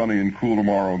 partly sunny and cool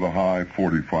tomorrow, the high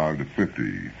 45 to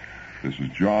 50. This is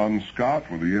John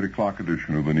Scott with the 8 o'clock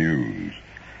edition of the news.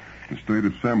 The State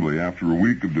Assembly, after a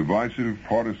week of divisive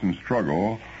partisan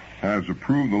struggle, has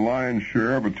approved the lion's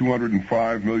share of a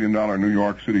 $205 million New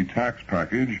York City tax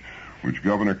package, which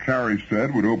Governor Carey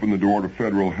said would open the door to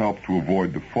federal help to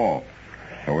avoid default.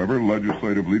 However,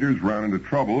 legislative leaders ran into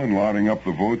trouble in lining up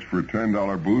the votes for a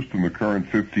 $10 boost in the current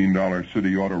 $15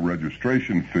 city auto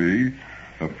registration fee,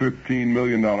 a $15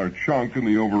 million chunk in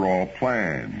the overall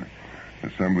plan.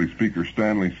 Assembly Speaker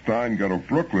Stanley Steingart of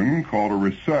Brooklyn called a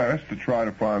recess to try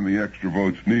to find the extra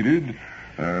votes needed,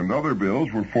 and other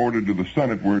bills were forwarded to the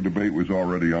Senate where debate was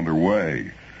already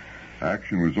underway.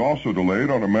 Action was also delayed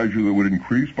on a measure that would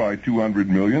increase by $200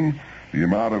 million the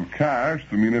amount of cash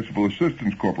the Municipal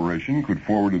Assistance Corporation could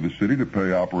forward to the city to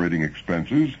pay operating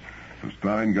expenses. The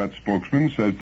Steingart spokesman says